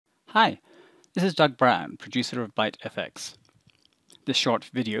Hi, this is Doug Brown, producer of ByteFX. This short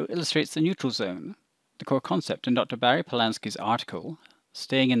video illustrates the neutral zone, the core concept in Dr. Barry Polanski's article,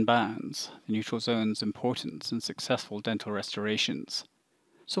 Staying in Bounds, the Neutral Zone's Importance in Successful Dental Restorations.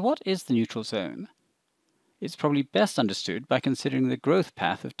 So what is the neutral zone? It's probably best understood by considering the growth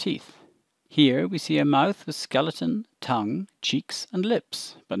path of teeth. Here we see a mouth with skeleton, tongue, cheeks, and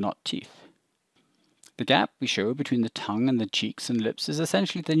lips, but not teeth. The gap we show between the tongue and the cheeks and lips is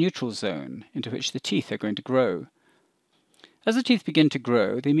essentially the neutral zone into which the teeth are going to grow. As the teeth begin to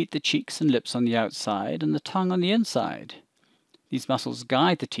grow, they meet the cheeks and lips on the outside and the tongue on the inside. These muscles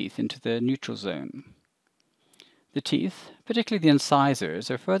guide the teeth into the neutral zone. The teeth, particularly the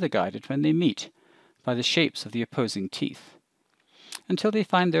incisors, are further guided when they meet by the shapes of the opposing teeth, until they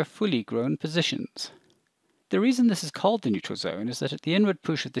find their fully grown positions. The reason this is called the neutral zone is that the inward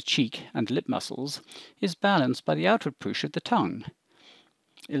push of the cheek and lip muscles is balanced by the outward push of the tongue,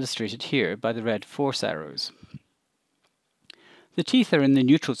 illustrated here by the red force arrows. The teeth are in the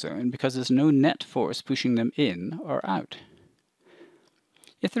neutral zone because there's no net force pushing them in or out.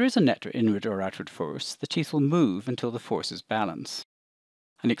 If there is a net inward or outward force, the teeth will move until the forces balance.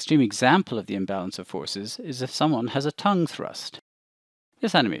 An extreme example of the imbalance of forces is if someone has a tongue thrust.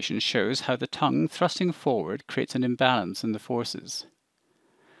 This animation shows how the tongue thrusting forward creates an imbalance in the forces.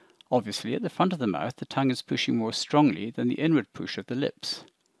 Obviously, at the front of the mouth, the tongue is pushing more strongly than the inward push of the lips.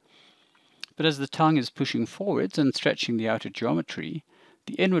 But as the tongue is pushing forwards and stretching the outer geometry,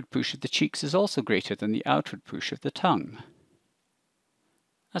 the inward push of the cheeks is also greater than the outward push of the tongue.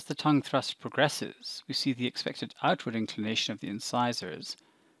 As the tongue thrust progresses, we see the expected outward inclination of the incisors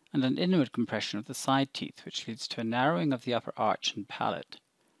and an inward compression of the side teeth, which leads to a narrowing of the upper arch and palate,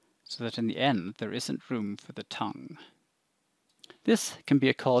 so that in the end there isn't room for the tongue. This can be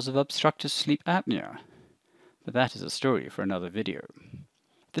a cause of obstructive sleep apnea, but that is a story for another video.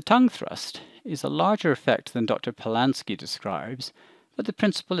 The tongue thrust is a larger effect than Dr. Polanski describes, but the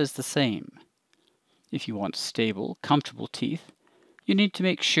principle is the same. If you want stable, comfortable teeth, you need to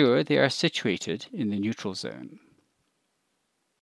make sure they are situated in the neutral zone.